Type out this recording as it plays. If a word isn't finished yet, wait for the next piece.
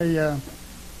The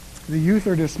youth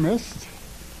are dismissed.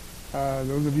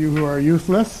 Those of you who are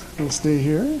youthless will stay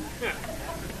here.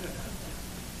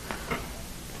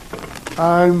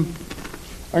 I'm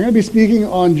going to be speaking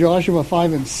on Joshua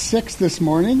 5 and 6 this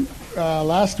morning.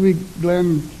 Last week,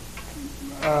 Glenn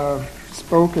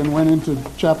spoke and went into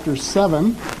chapter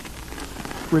 7,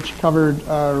 which covered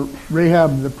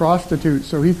Rahab the prostitute.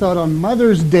 So he thought on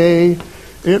Mother's Day,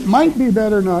 it might be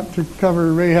better not to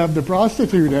cover Rahab the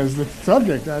prostitute as the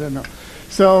subject. I don't know.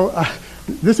 So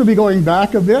this will be going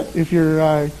back a bit if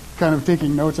you're kind of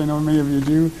taking notes. I know many of you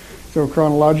do. So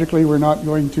chronologically, we're not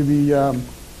going to be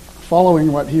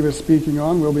following what he was speaking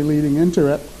on. We'll be leading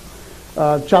into it.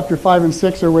 Chapter 5 and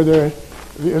 6 are where the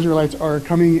Israelites are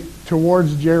coming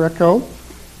towards Jericho,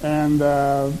 and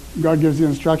God gives the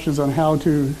instructions on how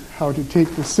to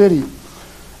take the city.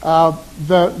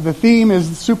 The theme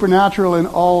is supernatural in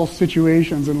all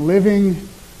situations and living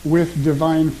with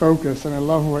divine focus. And I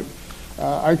love what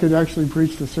I could actually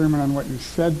preach the sermon on what you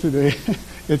said today.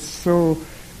 It's so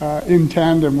in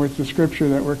tandem with the scripture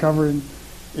that we're covering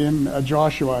in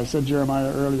Joshua. I said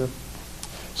Jeremiah earlier.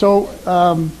 So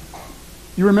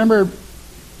you remember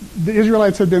the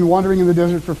Israelites had been wandering in the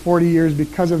desert for 40 years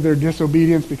because of their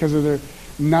disobedience, because of their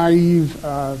naive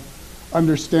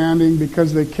understanding,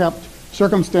 because they kept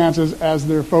circumstances as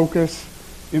their focus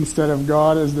instead of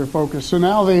God as their focus. So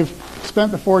now they've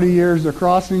spent the 40 years, they're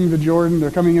crossing the Jordan,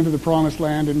 they're coming into the promised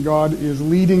land, and God is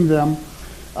leading them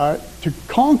to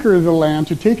conquer the land,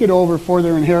 to take it over for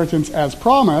their inheritance as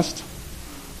promised.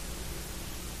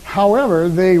 However,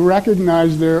 they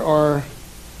recognize there are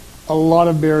a lot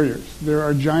of barriers. There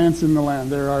are giants in the land.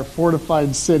 There are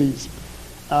fortified cities.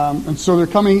 And so they're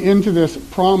coming into this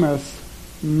promise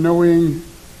knowing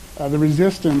the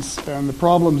resistance and the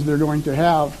problems they're going to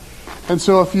have. And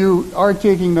so if you are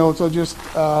taking notes, I'll just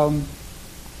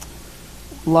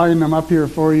line them up here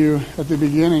for you at the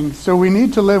beginning. So we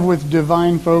need to live with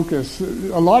divine focus.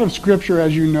 A lot of Scripture,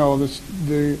 as you know,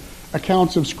 the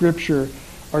accounts of Scripture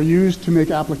are used to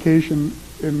make application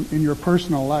in your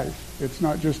personal life. It's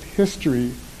not just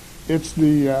history. It's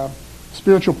the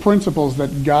spiritual principles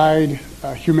that guide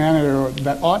humanity, or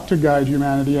that ought to guide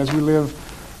humanity as we live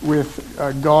with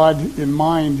God in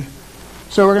mind.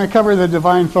 So we're going to cover the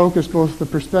divine focus, both the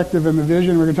perspective and the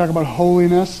vision. We're going to talk about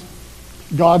holiness,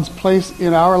 God's place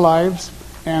in our lives,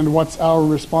 and what's our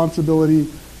responsibility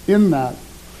in that.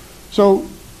 So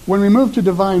when we move to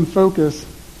divine focus,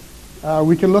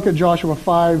 we can look at Joshua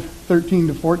 5:13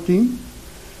 to 14.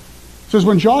 It says,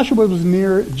 when Joshua was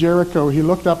near Jericho, he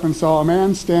looked up and saw a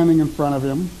man standing in front of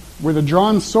him with a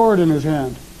drawn sword in his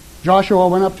hand. Joshua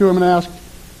went up to him and asked,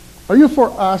 "Are you for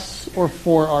us or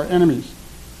for our enemies?"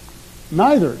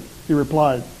 "Neither," he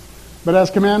replied, "but as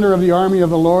commander of the army of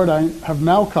the Lord I have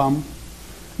now come."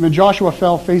 And then Joshua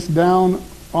fell face down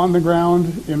on the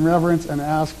ground in reverence and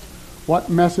asked, "What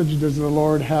message does the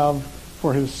Lord have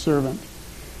for his servant?"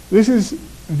 This is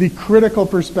the critical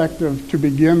perspective to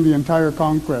begin the entire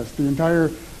conquest, the entire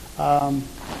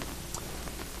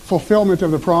fulfillment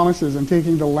of the promises and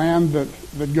taking the land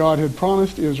that God had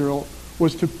promised Israel,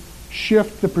 was to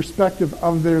shift the perspective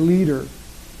of their leader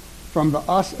from the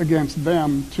us against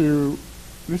them to,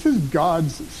 this is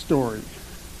God's story,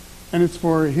 and it's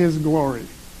for his glory.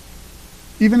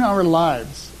 Even our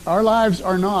lives are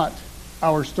not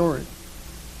our story.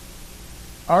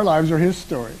 Our lives are his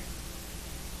story,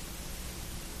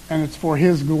 and it's for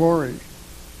his glory.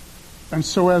 And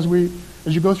so as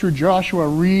you go through Joshua,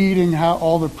 reading how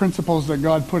all the principles that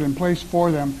God put in place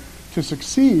for them to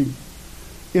succeed,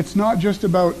 it's not just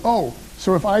about,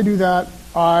 so if I do that,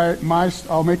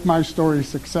 I'll make my story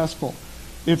successful.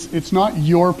 It's not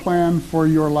your plan for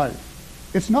your life.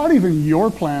 It's not even your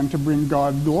plan to bring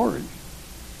God glory.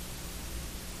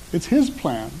 It's his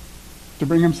plan to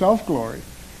bring himself glory.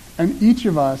 And each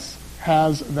of us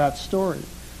has that story.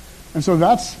 And so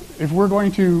that's, if we're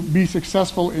going to be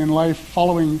successful in life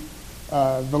following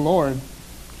the Lord,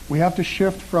 we have to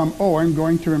shift from, I'm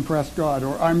going to impress God,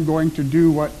 or I'm going to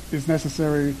do what is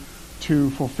necessary to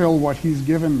fulfill what he's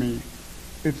given me.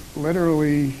 It's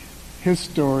literally his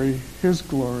story, his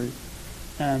glory.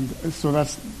 And so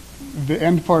that's the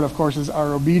end part, of course, is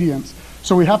our obedience.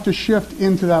 So we have to shift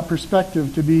into that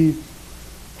perspective to be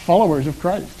followers of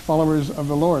Christ, followers of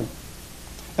the Lord.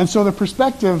 And so the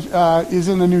perspective is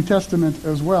in the New Testament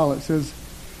as well. It says,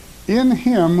 in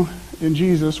him, in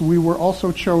Jesus, we were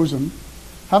also chosen,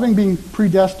 having been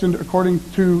predestined according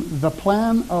to the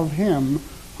plan of him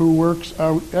who works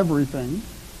out everything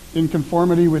in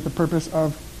conformity with the purpose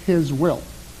of his will,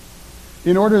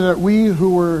 in order that we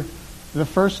who were the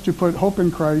first to put hope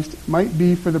in Christ might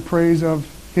be for the praise of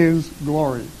his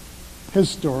glory. His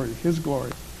story, his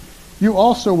glory. You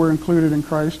also were included in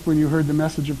Christ when you heard the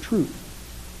message of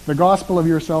truth, the gospel of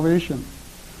your salvation.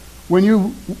 When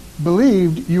you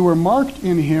believed, you were marked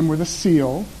in him with a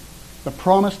seal, the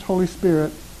promised Holy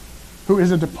Spirit, who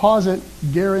is a deposit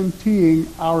guaranteeing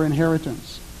our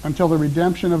inheritance until the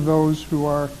redemption of those who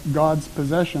are God's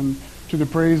possession to the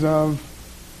praise of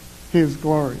his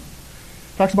glory.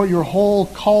 It talks about your whole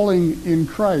calling in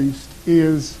Christ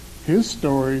is his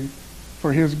story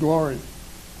for his glory.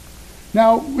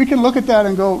 Now, we can look at that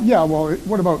and go, yeah, well,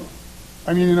 what about,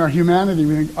 in our humanity,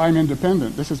 we think, I'm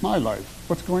independent. This is my life.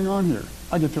 What's going on here?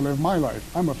 I get to live my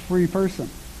life. I'm a free person.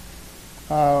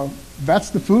 That's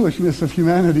the foolishness of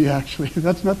humanity, actually.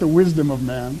 That's not the wisdom of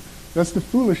man. That's the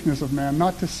foolishness of man,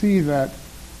 not to see that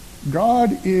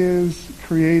God is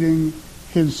creating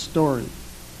his story,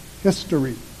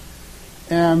 history.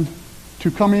 And to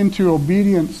come into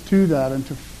obedience to that and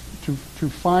to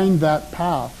find that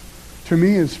path, to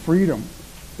me, is freedom.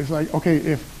 It's like, okay,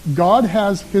 if God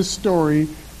has his story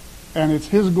and it's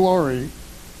his glory,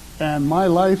 and my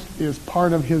life is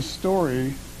part of his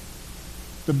story,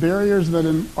 the barriers that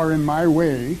are in my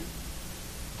way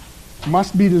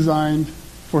must be designed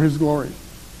for his glory.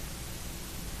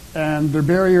 And they're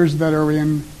barriers that are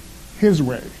in his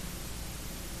way,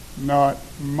 not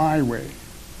my way.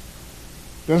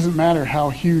 Doesn't matter how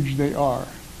huge they are.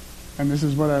 And this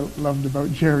is what I loved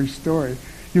about Jerry's story.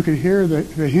 You could hear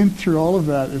the hint through all of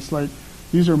that. It's like,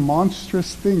 these are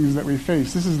monstrous things that we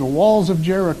face. This is the walls of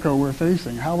Jericho we're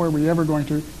facing. How are we ever going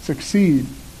to succeed?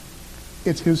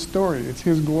 It's his story. It's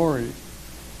his glory.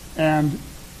 And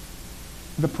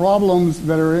the problems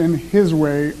that are in his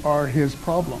way are his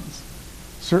problems.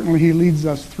 Certainly he leads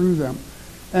us through them.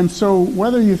 And so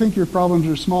whether you think your problems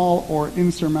are small or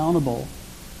insurmountable,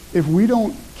 if we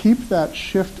don't keep that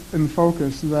shift in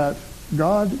focus that,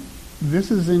 God,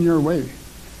 this is in your way.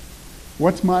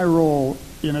 What's my role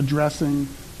in addressing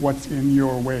what's in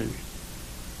your way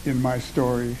in my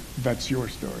story? That's your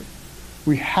story.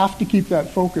 We have to keep that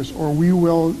focus, or we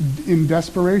will, in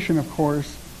desperation, of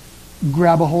course,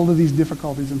 grab a hold of these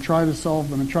difficulties and try to solve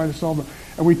them.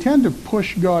 And we tend to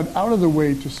push God out of the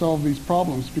way to solve these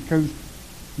problems because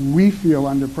we feel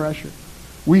under pressure.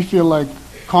 We feel like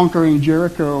conquering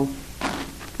Jericho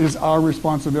is our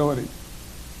responsibility.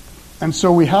 And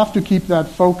so we have to keep that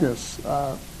focus.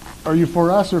 Are you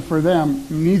for us or for them?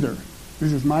 Neither.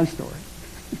 This is my story.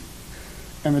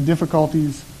 And the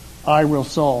difficulties I will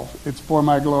solve. It's for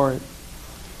my glory.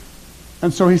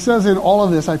 And so he says in all of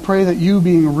this, I pray that you,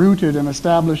 being rooted and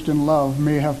established in love,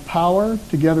 may have power,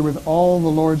 together with all the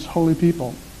Lord's holy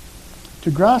people,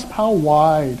 to grasp how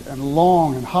wide and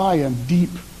long and high and deep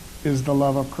is the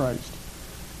love of Christ,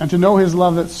 and to know his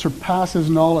love that surpasses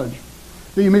knowledge,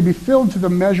 that you may be filled to the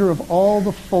measure of all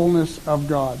the fullness of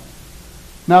God.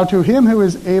 Now to him who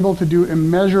is able to do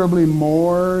immeasurably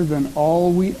more than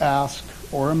all we ask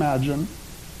or imagine,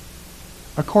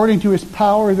 according to his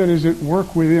power that is at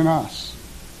work within us,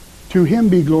 to him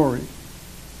be glory,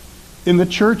 in the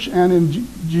church and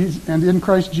in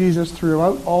Christ Jesus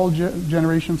throughout all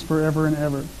generations forever and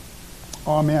ever.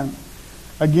 Amen.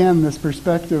 Again, this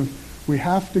perspective, we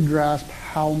have to grasp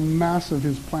how massive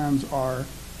his plans are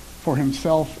for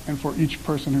himself and for each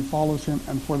person who follows him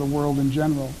and for the world in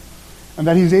general. And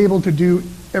that he's able to do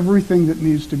everything that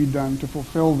needs to be done to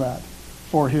fulfill that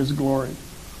for his glory.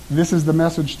 This is the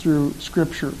message through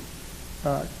Scripture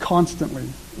constantly,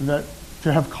 that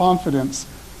to have confidence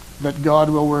that God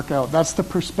will work out. That's the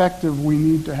perspective we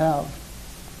need to have.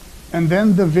 And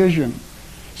then the vision.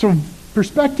 So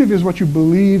perspective is what you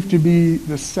believe to be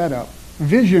the setup.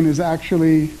 Vision is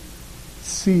actually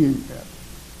seeing it.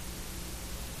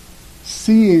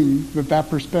 Seeing that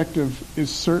perspective is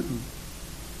certain.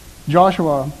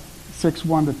 Joshua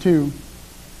 6:1-2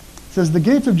 says, the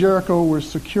gates of Jericho were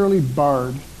securely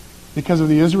barred because of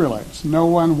the Israelites. No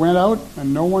one went out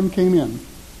and no one came in.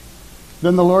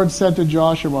 Then the Lord said to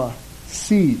Joshua,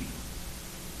 see,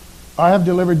 I have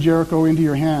delivered Jericho into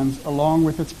your hands, along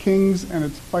with its kings and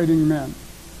its fighting men.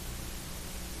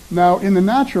 Now, in the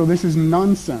natural, this is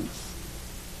nonsense.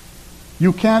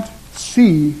 You can't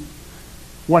see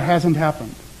what hasn't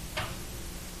happened.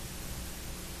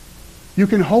 You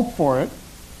can hope for it.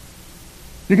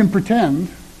 You can pretend.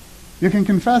 You can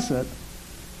confess it.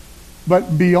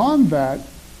 But beyond that,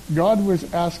 God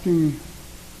was asking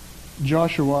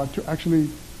Joshua to actually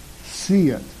see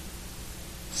it.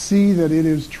 See that it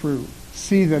is true.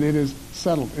 See that it is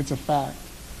settled. It's a fact.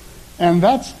 And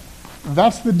that's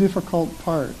the difficult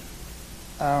part.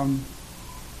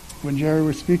 When Jerry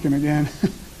was speaking again,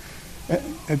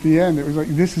 at the end, it was like,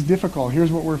 this is difficult.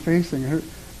 Here's what we're facing.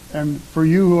 And for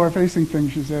you who are facing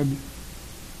things, she said,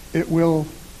 it will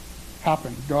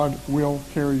happen. God will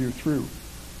carry you through.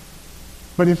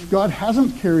 But if God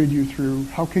hasn't carried you through,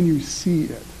 how can you see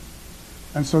it?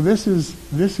 And so this is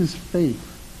faith.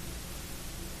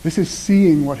 This is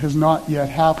seeing what has not yet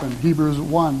happened. Hebrews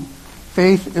 1.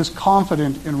 Faith is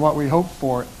confident in what we hope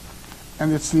for,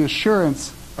 and it's the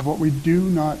assurance of what we do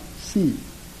not see.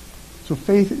 So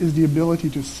faith is the ability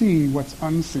to see what's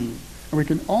unseen. And we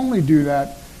can only do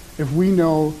that if we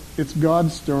know it's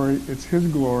God's story, it's His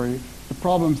glory, the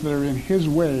problems that are in His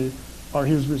way are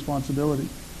His responsibility.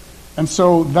 And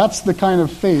so that's the kind of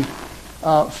faith.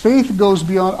 Faith goes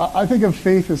beyond, I think of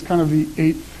faith as kind of the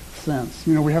eighth sense.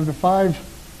 You know, we have the 5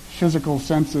 physical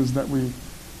senses that we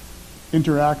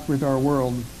interact with our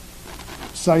world.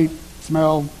 Sight,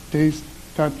 smell, taste,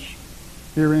 touch,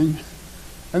 hearing.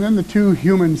 And then the 2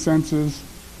 human senses.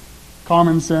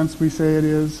 Common sense, we say it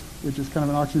is, which is kind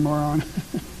of an oxymoron.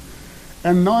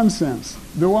 And nonsense,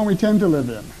 the one we tend to live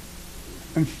in.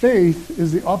 And faith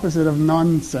is the opposite of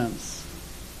nonsense.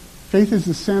 Faith is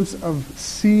the sense of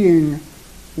seeing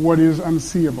what is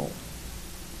unseeable,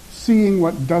 seeing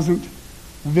what doesn't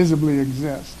visibly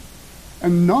exist.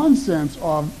 And nonsense,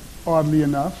 oddly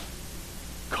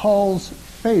enough, calls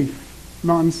faith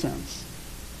nonsense.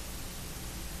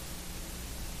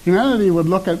 Humanity would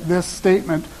look at this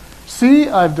statement, "See,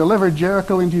 I've delivered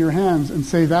Jericho into your hands," and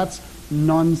say that's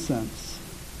nonsense.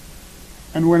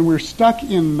 And when we're stuck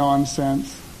in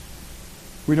nonsense,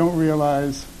 we don't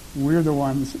realize we're the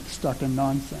ones stuck in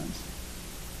nonsense.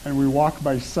 And we walk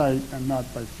by sight and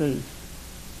not by faith.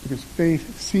 Because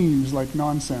faith seems like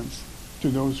nonsense to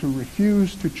those who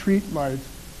refuse to treat life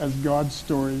as God's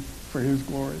story for His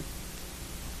glory.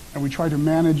 And we try to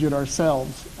manage it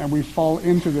ourselves, and we fall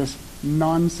into this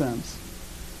nonsense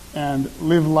and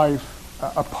live life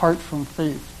apart from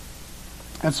faith.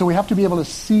 And so we have to be able to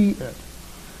see it.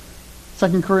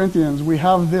 2 Corinthians, we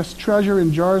have this treasure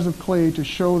in jars of clay to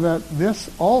show that this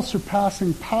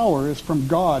all-surpassing power is from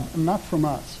God and not from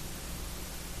us.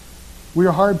 We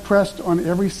are hard-pressed on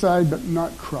every side but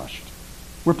not crushed.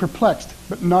 We're perplexed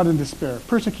but not in despair,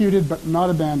 persecuted but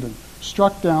not abandoned,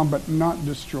 struck down but not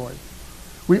destroyed.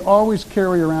 We always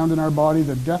carry around in our body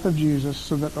the death of Jesus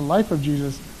so that the life of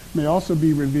Jesus may also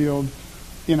be revealed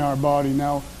in our body.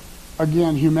 Now,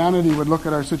 again, humanity would look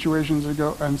at our situations and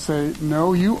go and say,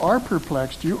 no, you are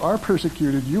perplexed, you are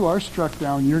persecuted, you are struck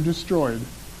down, you're destroyed.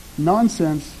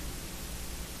 Nonsense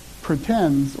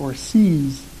pretends or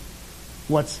sees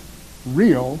what's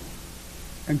real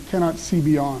and cannot see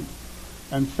beyond.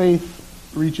 And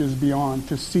faith reaches beyond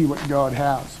to see what God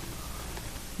has.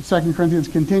 2 Corinthians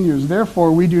continues,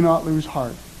 therefore we do not lose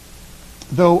heart.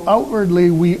 Though outwardly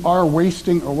we are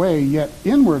wasting away, yet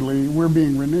inwardly we're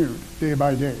being renewed day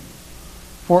by day.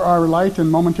 For our light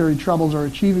and momentary troubles are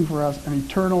achieving for us an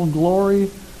eternal glory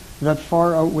that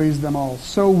far outweighs them all.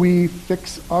 So we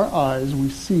fix our eyes, we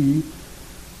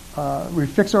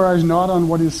fix our eyes not on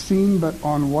what is seen, but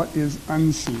on what is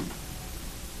unseen.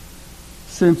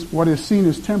 Since what is seen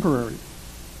is temporary,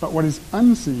 but what is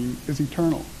unseen is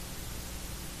eternal.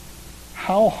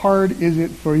 How hard is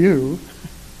it for you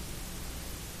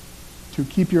to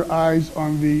keep your eyes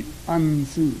on the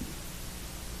unseen?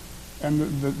 And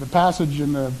the passage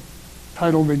in the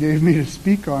title they gave me to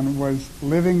speak on was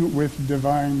Living with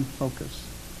Divine Focus.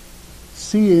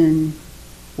 Seeing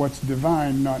what's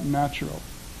divine, not natural.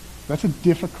 That's a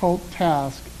difficult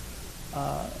task.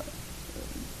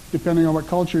 Depending on what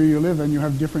culture you live in, you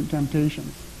have different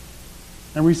temptations.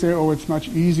 And we say, oh, it's much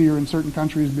easier in certain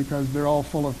countries because they're all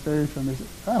full of faith. And they say,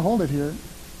 hold it here.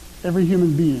 Every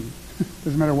human being,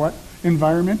 doesn't matter what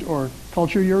environment or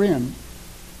culture you're in,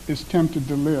 is tempted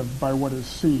to live by what is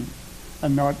seen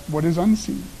and not what is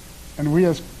unseen. And we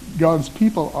as God's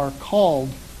people are called,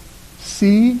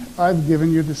 see, I've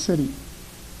given you the city,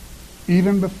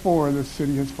 even before the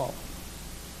city has fallen.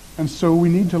 And so we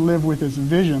need to live with this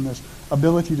vision, this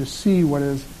ability to see what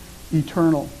is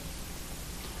eternal.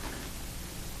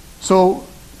 So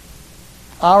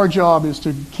our job is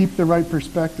to keep the right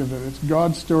perspective that it's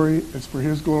God's story, it's for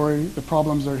His glory, the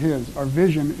problems are His. Our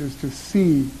vision is to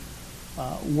see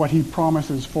what He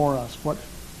promises for us, what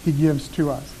He gives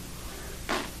to us.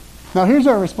 Now here's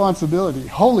our responsibility,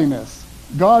 holiness.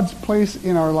 God's place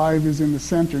in our life is in the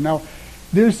center. Now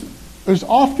there's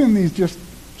often these just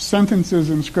sentences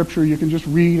in Scripture you can just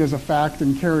read as a fact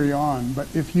and carry on. But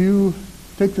if you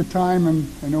take the time,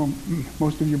 and I know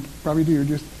most of you probably do,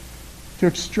 just to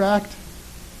extract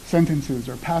sentences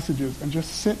or passages and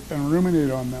just sit and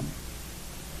ruminate on them.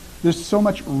 There's so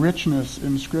much richness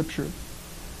in Scripture.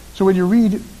 So when you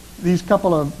read these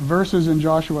couple of verses in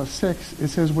Joshua 6, it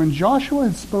says, when Joshua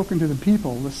had spoken to the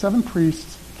people, the 7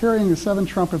 priests carrying the 7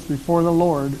 trumpets before the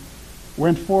Lord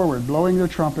went forward, blowing their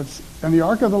trumpets, and the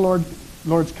ark of the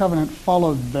Lord's covenant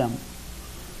followed them.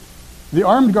 The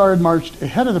armed guard marched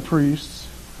ahead of the priests,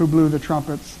 who blew the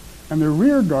trumpets, and the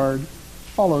rear guard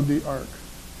followed the ark.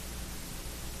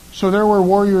 So there were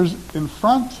warriors in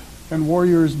front and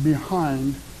warriors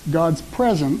behind. God's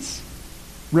presence,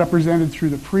 represented through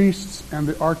the priests and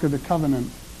the Ark of the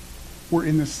Covenant, were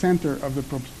in the center of the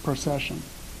procession.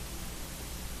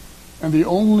 And the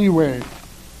only way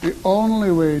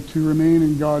to remain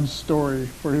in God's story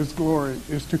for his glory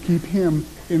is to keep him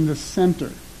in the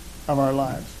center of our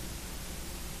lives.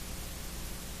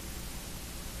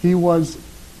 He was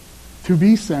to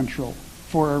be central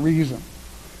for a reason.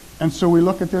 And so we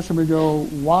look at this and we go,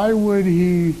 why would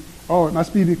he... Oh, it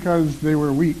must be because they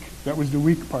were weak. That was the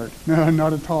weak part. No,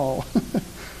 not at all.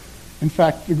 In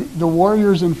fact, the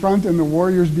warriors in front and the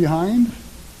warriors behind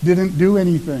didn't do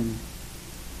anything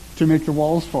to make the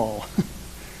walls fall,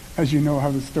 as you know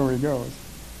how the story goes.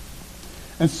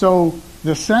 And so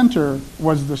the center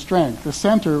was the strength. The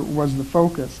center was the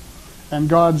focus. And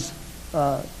God's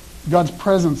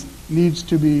presence needs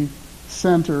to be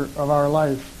center of our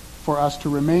life for us to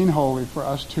remain holy, for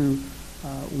us to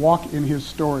walk in his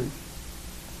story.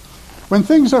 When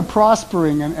things are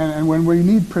prospering and when we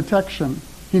need protection,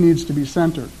 he needs to be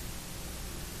centered.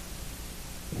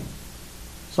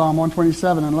 Psalm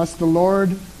 127, unless the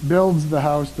Lord builds the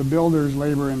house, the builders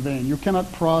labor in vain. You cannot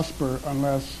prosper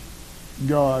unless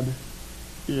God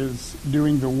is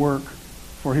doing the work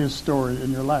for his story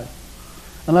in your life.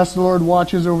 Unless the Lord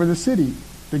watches over the city,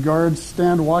 the guards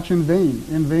stand watch in vain.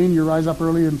 In vain you rise up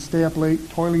early and stay up late,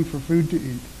 toiling for food to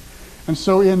eat. And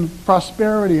so in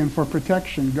prosperity and for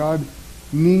protection, God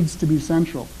needs to be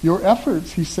central. Your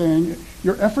efforts, he's saying,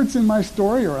 your efforts in my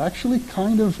story are actually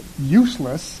kind of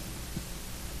useless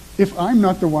if I'm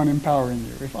not the one empowering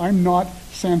you, if I'm not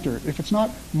centered, if it's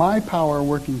not my power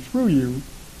working through you,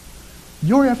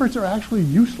 your efforts are actually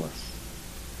useless.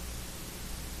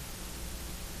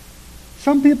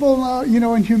 Some people,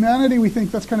 in humanity, we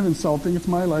think that's kind of insulting. It's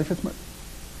my life.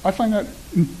 I find that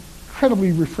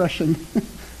incredibly refreshing.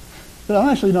 That I'm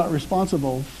actually not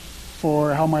responsible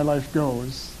for how my life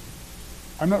goes.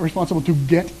 I'm not responsible to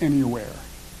get anywhere.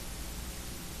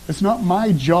 It's not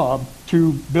my job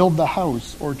to build the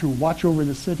house or to watch over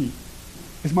the city.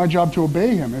 It's my job to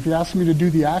obey him. If he asks me to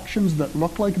do the actions that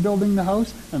look like building the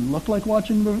house and look like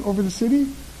watching over the city,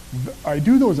 I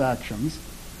do those actions.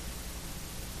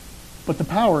 But the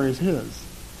power is his.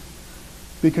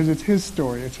 Because it's his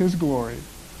story, it's his glory.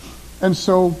 And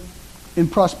so, in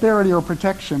prosperity or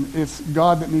protection, it's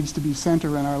God that needs to be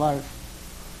center in our life.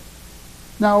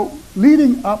 Now,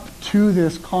 leading up to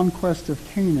this conquest of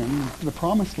Canaan, the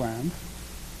promised land,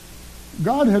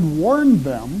 God had warned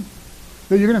them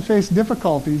that you're going to face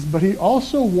difficulties, but he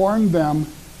also warned them,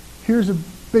 here's a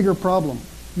bigger problem.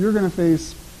 You're going to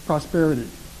face prosperity.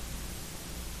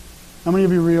 How many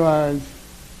of you realize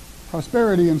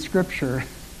prosperity in Scripture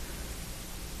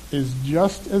is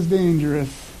just as dangerous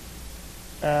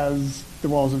as the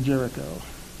walls of Jericho?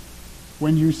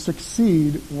 When you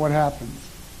succeed, what happens?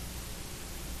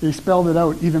 They spelled it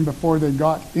out even before they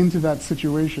got into that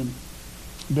situation.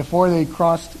 Before they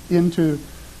crossed into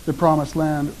the promised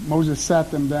land, Moses sat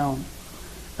them down.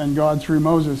 And God, through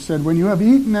Moses, said, when you have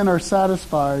eaten and are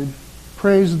satisfied,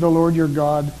 praise the Lord your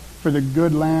God for the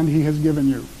good land he has given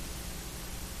you.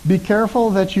 Be careful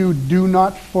that you do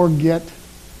not forget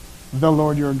the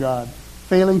Lord your God,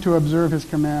 failing to observe his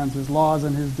commands, his laws,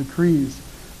 and his decrees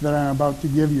that I am about to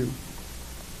give you.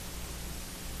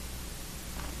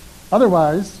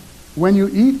 Otherwise, when you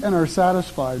eat and are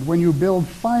satisfied, when you build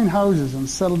fine houses and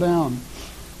settle down,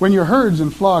 when your herds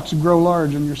and flocks grow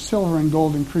large and your silver and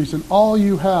gold increase and all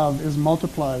you have is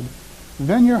multiplied,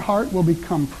 then your heart will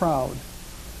become proud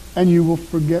and you will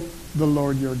forget the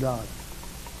Lord your God.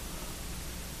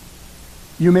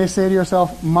 You may say to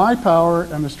yourself, my power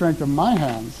and the strength of my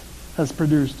hands has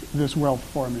produced this wealth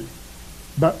for me.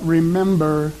 But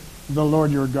remember the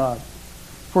Lord your God.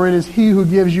 For it is he who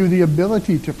gives you the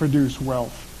ability to produce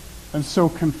wealth, and so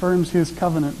confirms his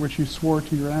covenant which he swore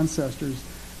to your ancestors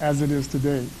as it is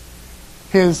today.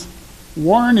 His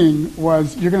warning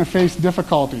was, you're going to face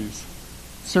difficulties.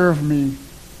 Serve me,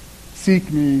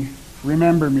 seek me,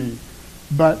 remember me.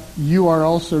 But you are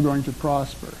also going to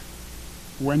prosper.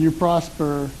 When you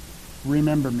prosper,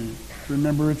 remember me.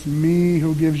 Remember it's me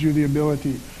who gives you the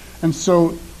ability. And so,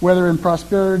 whether in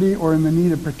prosperity or in the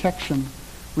need of protection,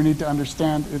 we need to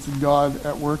understand it's God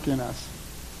at work in us.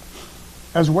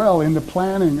 As well, in the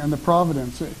planning and the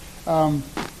providence. I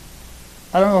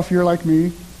don't know if you're like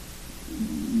me.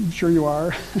 I'm sure you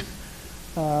are.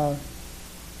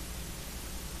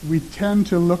 we tend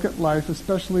to look at life,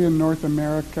 especially in North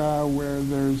America, where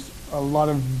there's a lot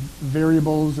of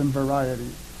variables and variety.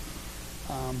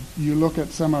 You look at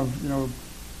some of,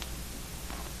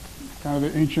 kind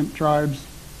of the ancient tribes,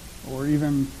 or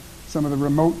even some of the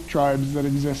remote tribes that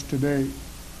exist today.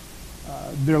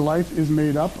 Their life is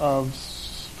made up of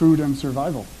food and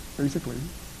survival, basically,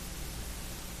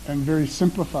 and very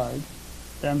simplified,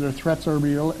 and their threats are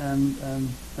real and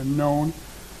known.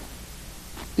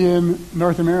 In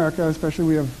North America,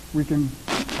 especially, I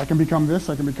can become this,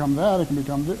 I can become that, I can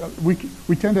become this.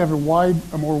 We tend to have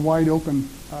a more wide open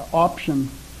option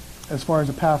as far as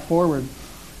a path forward,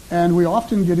 and we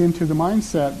often get into the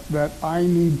mindset that I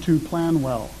need to plan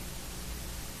well.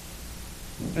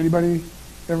 Anybody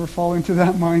ever fall into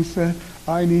that mindset?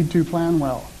 I need to plan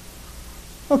well.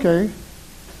 Okay,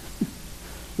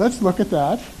 let's look at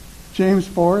that. James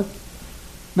 4.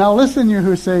 Now listen, you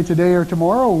who say, today or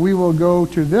tomorrow we will go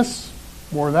to this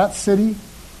or that city,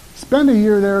 spend a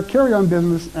year there, carry on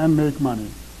business, and make money.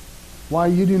 Why,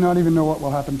 you do not even know what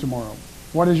will happen tomorrow.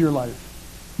 What is your life?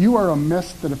 You are a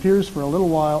mist that appears for a little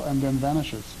while and then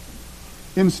vanishes.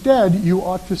 Instead, you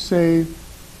ought to say,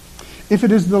 if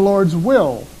it is the Lord's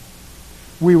will,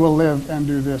 we will live and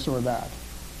do this or that.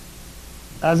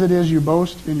 As it is, you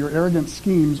boast in your arrogant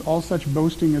schemes. All such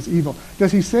boasting is evil.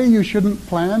 Does he say you shouldn't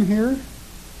plan here?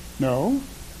 No.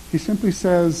 He simply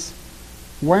says,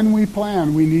 when we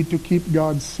plan, we need to keep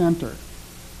God center.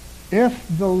 If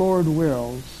the Lord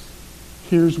wills,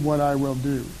 here's what I will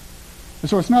do. And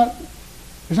so it's not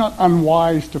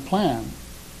unwise to plan,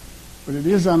 but it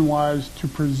is unwise to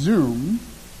presume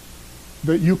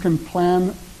that you can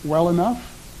plan well enough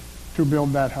to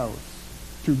build that house,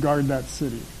 to guard that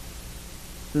city.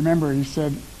 Remember, he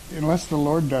said, unless the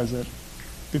Lord does it,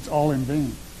 it's all in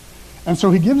vain. And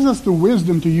so he gives us the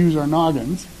wisdom to use our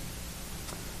noggins,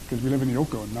 because we live in the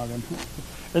Oco noggin.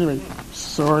 Anyway,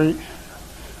 sorry.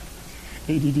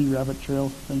 ADD rabbit trail,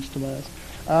 thanks Tobias.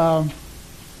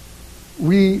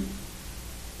 We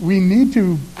need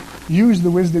to use the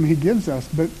wisdom he gives us,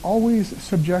 but always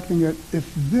subjecting it,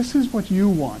 if this is what you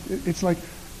want, it's like,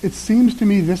 it seems to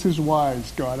me this is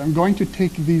wise, God. I'm going to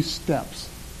take these steps.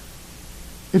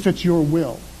 If it's your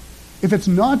will. If it's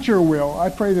not your will, I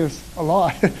pray this a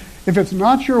lot. If it's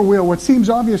not your will, what seems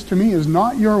obvious to me is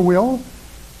not your will,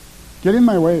 get in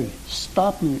my way.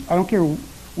 Stop me. I don't care.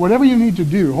 Whatever you need to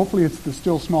do, hopefully it's the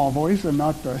still small voice and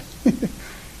not the,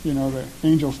 the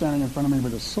angel standing in front of me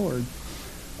with a sword.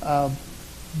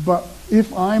 But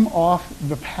if I'm off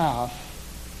the path,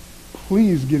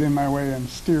 please get in my way and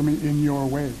steer me in your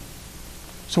way.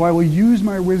 So I will use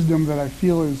my wisdom that I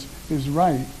feel is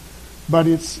right, but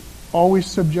it's always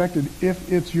subjected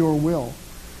if it's your will.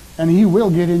 And he will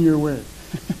get in your way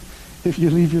if you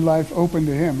leave your life open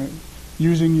to him,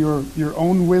 using your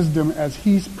own wisdom as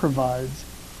he provides,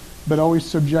 but always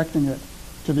subjecting it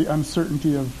to the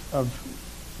uncertainty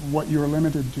of what you're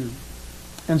limited to.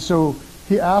 And so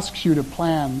he asks you to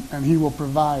plan, and he will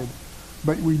provide,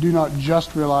 but we do not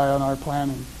just rely on our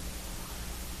planning.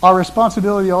 Our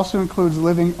responsibility also includes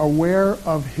living aware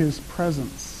of his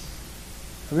presence.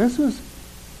 This was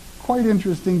quite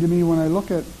interesting to me when I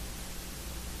look at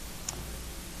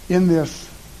in this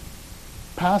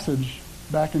passage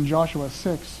back in Joshua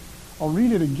 6. I'll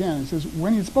read it again. It says,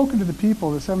 when he had spoken to the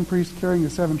people, the 7 priests carrying the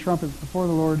 7 trumpets before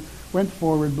the Lord went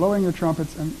forward, blowing their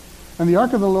trumpets, and the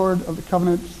ark of the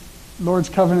Lord's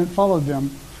covenant followed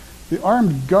them. The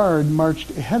armed guard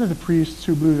marched ahead of the priests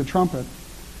who blew the trumpet,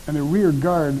 and the rear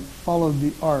guard followed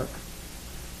the ark.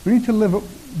 We need to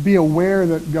be aware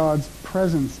that God's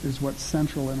presence is what's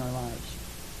central in our lives.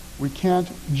 We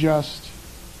can't just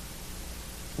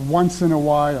once in a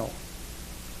while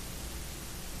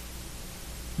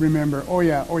remember, oh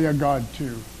yeah, God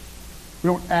too. We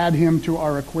don't add him to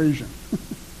our equation.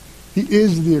 He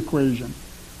is the equation.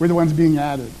 We're the ones being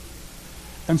added.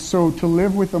 And so to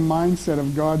live with the mindset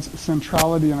of God's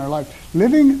centrality in our life,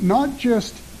 living not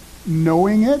just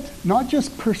knowing it, not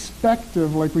just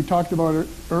perspective like we talked about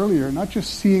earlier, not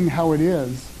just seeing how it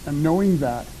is and knowing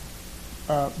that,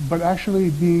 but actually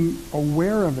being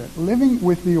aware of it, living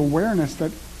with the awareness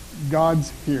that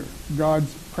God's here,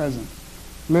 God's present,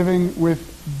 living with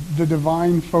the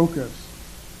divine focus.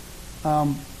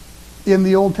 In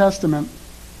the Old Testament,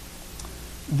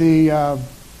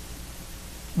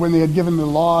 when they had given the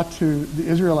law to the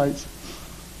Israelites,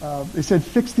 they said,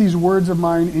 fix these words of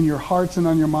mine in your hearts and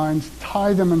on your minds,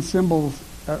 tie them as symbols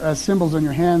on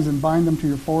your hands and bind them to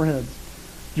your foreheads.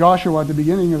 Joshua, at the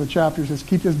beginning of the chapter, says,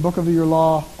 keep this book of your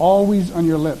law always on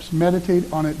your lips.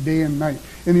 Meditate on it day and night.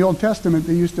 In the Old Testament,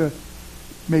 they used to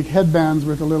make headbands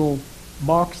with a little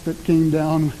box that came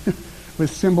down with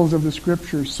with symbols of the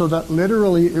Scriptures, so that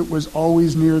literally it was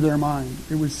always near their mind.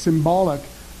 It was symbolic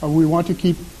of we want to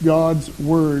keep God's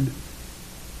Word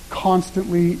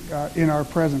constantly in our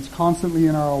presence, constantly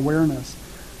in our awareness.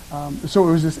 So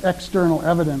it was this external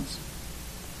evidence.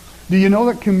 Do you know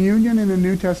that communion in the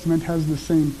New Testament has the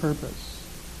same purpose?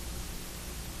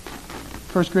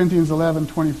 1 Corinthians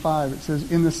 11:25, it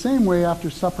says, "In the same way, after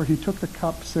supper, he took the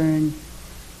cup, saying,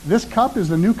 'This cup is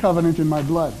the new covenant in my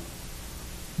blood.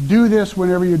 Do this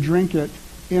whenever you drink it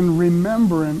in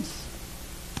remembrance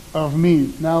of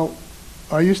me.'" Now,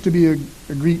 I used to be a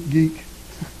Greek geek.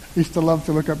 I used to love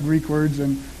to look up Greek words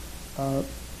and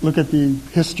look at the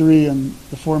history and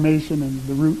the formation and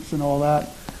the roots and all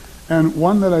that. And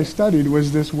one that I studied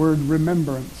was this word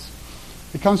remembrance.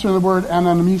 It comes from the word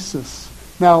anamnesis.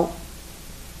 Now,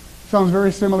 sounds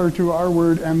very similar to our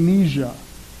word amnesia.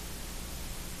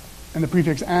 And the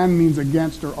prefix "an" means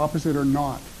against or opposite or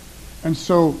not. And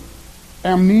so,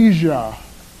 amnesia.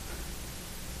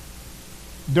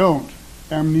 Don't.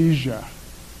 Amnesia.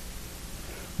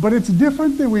 But it's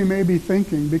different than we may be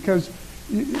thinking, because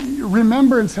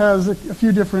remembrance has a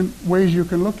few different ways you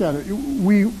can look at it.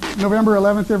 November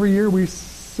 11th every year, we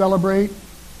celebrate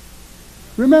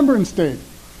Remembrance Day.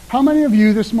 How many of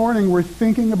you this morning were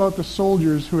thinking about the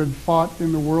soldiers who had fought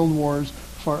in the world wars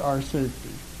for our safety?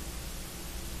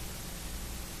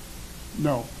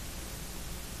 No.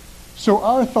 So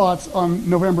our thoughts on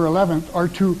November 11th are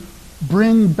to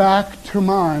bring back to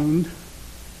mind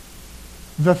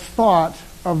the thought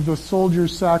of the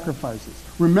soldiers' sacrifices.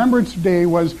 Remembrance Day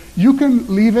was, you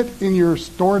can leave it in your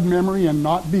stored memory and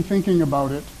not be thinking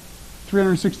about it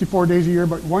 364 days a year,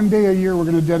 but one day a year we're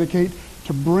going to dedicate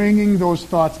to bringing those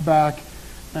thoughts back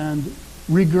and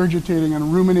regurgitating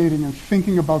and ruminating and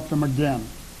thinking about them again.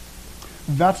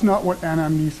 That's not what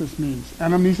anamnesis means.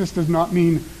 Anamnesis does not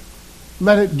mean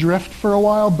let it drift for a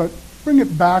while, but bring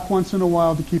it back once in a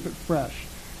while to keep it fresh.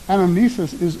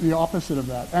 Anamnesis is the opposite of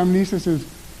that. Amnesis is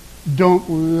don't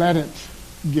let it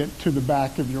get to the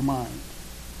back of your mind.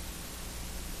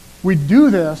 We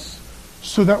do this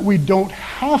so that we don't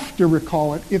have to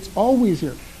recall it. It's always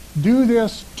here. Do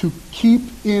this to keep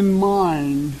in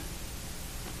mind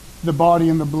the body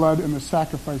and the blood and the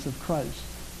sacrifice of Christ.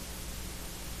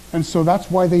 And so that's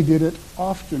why they did it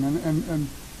often. And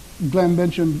Glenn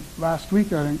mentioned last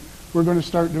week, I think, we're going to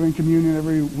start doing communion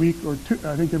every week or two,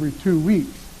 I think every 2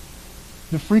 weeks.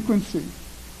 The frequency.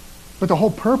 But the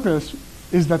whole purpose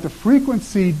is that the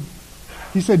frequency,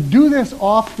 he said, do this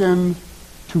often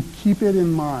to keep it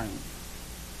in mind.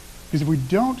 Because if we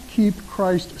don't keep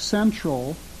Christ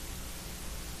central,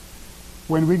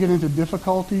 when we get into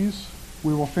difficulties,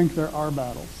 we will think they're our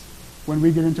battles. When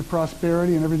we get into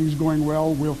prosperity and everything's going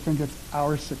well, we'll think it's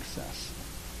our success.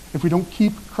 If we don't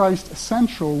keep Christ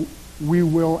central, we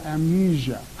will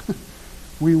amnesia.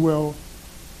 We will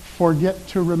forget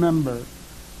to remember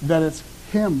that it's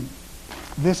Him.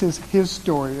 This is His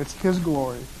story. It's His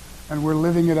glory. And we're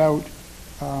living it out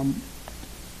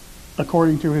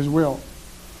according to His will.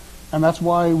 And that's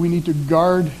why we need to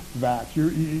guard that. You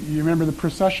remember the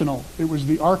processional. It was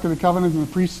the Ark of the Covenant and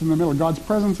the priests in the middle. God's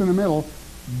presence in the middle.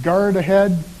 Guard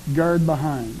ahead, guard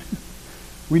behind.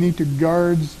 We need to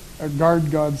guard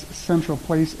God's central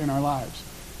place in our lives.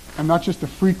 And not just the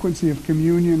frequency of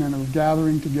communion and of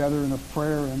gathering together and of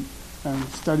prayer and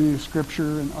study of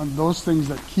Scripture and on those things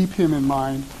that keep Him in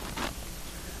mind.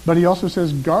 But He also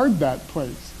says, guard that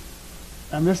place.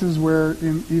 And this is where,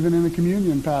 even in the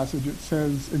communion passage, it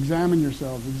says, examine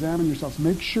yourselves.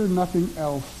 Make sure nothing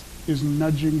else is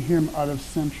nudging Him out of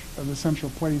the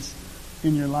central place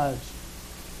in your lives.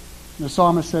 The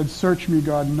psalmist said, search me,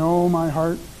 God, know my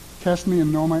heart, test me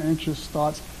and know my anxious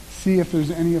thoughts, see if there's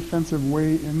any offensive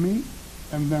way in me,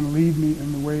 and then lead me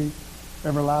in the way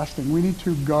everlasting. We need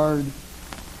to guard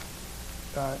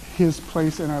His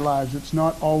place in our lives. It's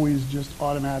not always just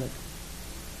automatic.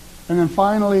 And then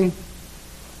finally,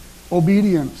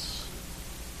 obedience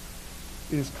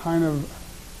is kind of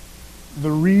the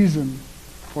reason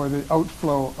for the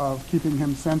outflow of keeping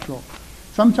Him central.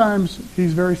 Sometimes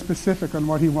He's very specific on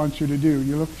what He wants you to do.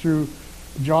 You look through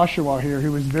Joshua here, he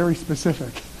was very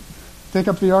specific. Take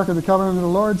up the Ark of the Covenant of the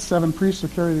Lord, 7 priests will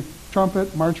carry the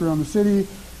trumpet, march around the city,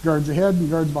 guards ahead and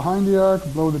guards behind the Ark,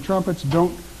 blow the trumpets,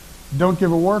 don't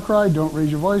give a war cry, don't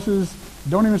raise your voices,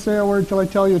 don't even say a word till I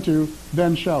tell you to,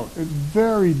 then shout. It's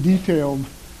very detailed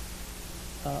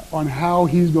on how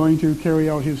He's going to carry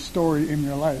out His story in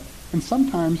your life. And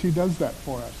sometimes He does that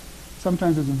for us.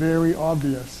 Sometimes it's very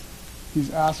obvious.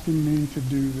 He's asking me to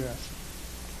do this.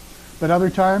 But other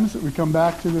times, we come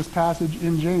back to this passage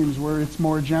in James where it's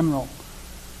more general,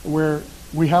 where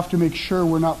we have to make sure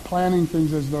we're not planning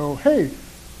things as though, hey,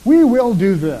 we will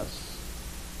do this.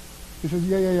 He says,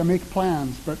 yeah, make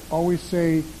plans, but always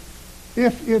say,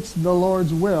 if it's the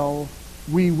Lord's will,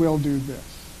 we will do this.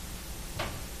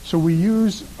 So we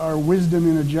use our wisdom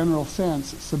in a general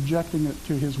sense, subjecting it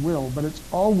to his will, but it's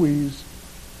always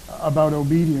about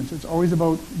obedience. It's always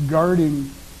about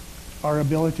guarding our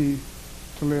ability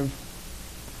to live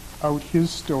out his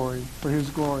story for his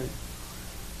glory.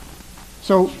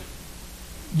 So,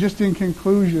 just in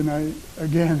conclusion,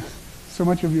 again, so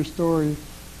much of your story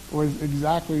was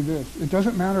exactly this. It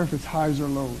doesn't matter if it's highs or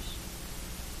lows.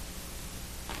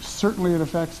 Certainly it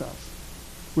affects us.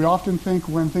 We often think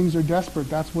when things are desperate,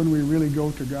 that's when we really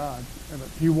go to God.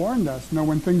 He warned us, no,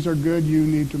 when things are good, you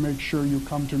need to make sure you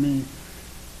come to me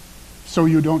so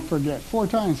you don't forget. 4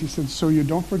 times he said, so you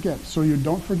don't forget, so you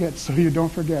don't forget, so you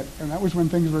don't forget. And that was when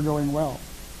things were going well.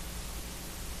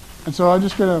 And so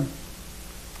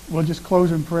we'll just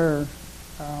close in prayer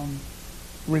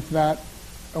with that.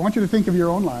 I want you to think of your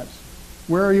own lives.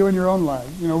 Where are you in your own life?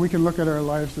 You know, we can look at our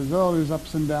lives as, there's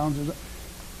ups and downs.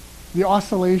 The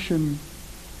oscillation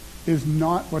is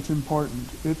not what's important.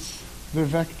 It's the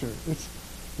vector. It's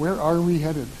where are we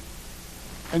headed?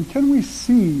 And can we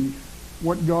see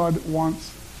what God wants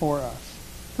for us?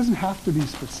 It doesn't have to be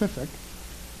specific,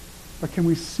 but can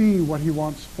we see what he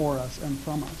wants for us and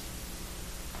from us?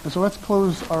 And so let's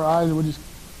close our eyes and we'll just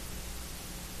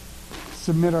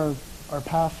submit our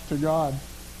path to God,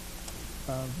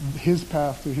 his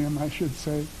path to him, I should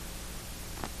say.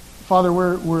 Father,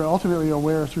 we're ultimately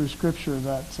aware through Scripture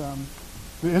that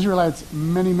the Israelites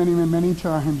many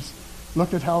times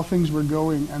looked at how things were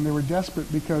going and they were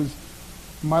desperate because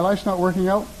my life's not working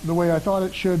out the way I thought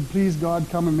it should. Please, God,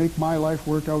 come and make my life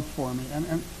work out for me.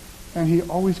 And he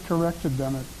always corrected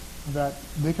them that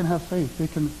they can have faith. They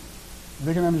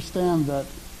can understand that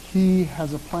he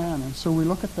has a plan. And so we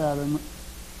look at that and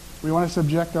we want to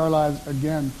subject our lives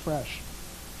again fresh.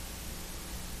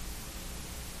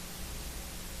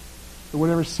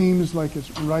 Whatever seems like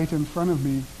it's right in front of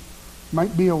me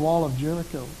might be a wall of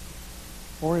Jericho,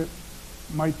 or it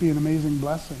might be an amazing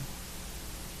blessing.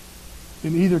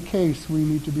 In either case, we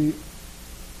need to be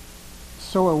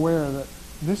so aware that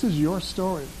this is your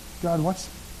story. God,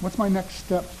 what's my next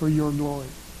step for your glory?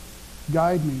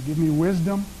 Guide me. Give me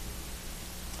wisdom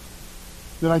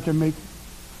that I can make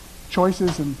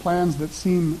choices and plans that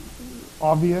seem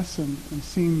obvious and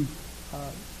seem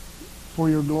for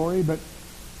your glory. But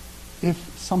if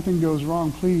something goes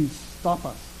wrong, please stop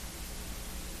us.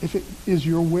 If it is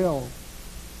your will,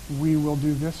 we will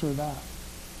do this or that.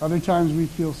 Other times we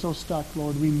feel so stuck,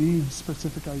 Lord, we need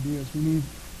specific ideas. We need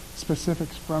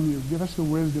specifics from you. Give us the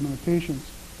wisdom and the patience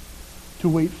to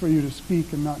wait for you to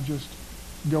speak and not just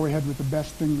go ahead with the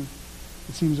best thing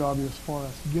that seems obvious for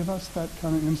us. Give us that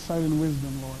kind of insight and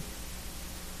wisdom, Lord.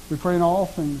 We pray in all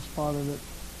things, Father, that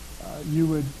you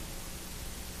would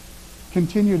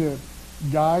continue to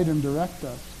guide and direct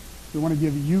us. We want to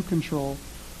give you control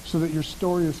so that your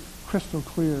story is crystal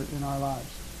clear in our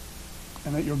lives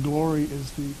and that your glory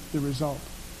is the result.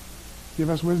 Give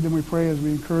us wisdom, we pray, as we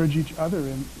encourage each other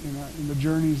in the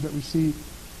journeys that we see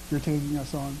you're taking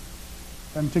us on.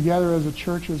 And together as a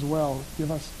church as well,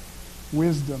 give us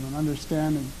wisdom and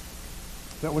understanding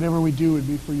that whatever we do would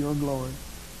be for your glory.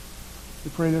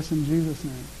 We pray this in Jesus'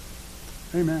 name.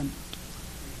 Amen.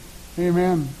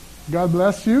 Amen. God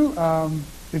bless you.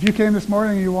 If you came this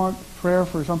morning and you want prayer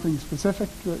for something specific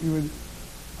that you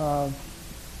would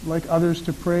like others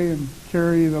to pray and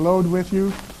carry the load with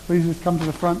you, please just come to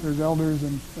the front. There's elders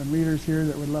and leaders here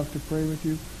that would love to pray with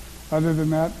you. Other than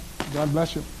that, God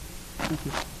bless you. Thank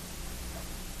you.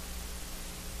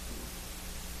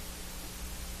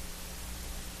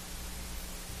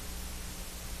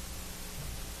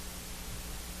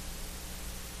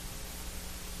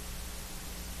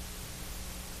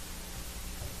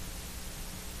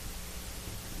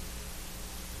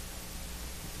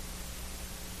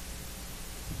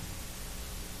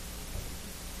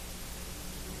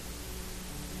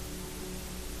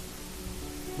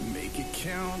 Make it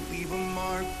count, leave a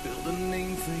mark, build a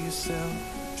name for yourself.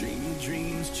 Dream your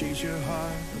dreams, chase your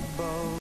heart above.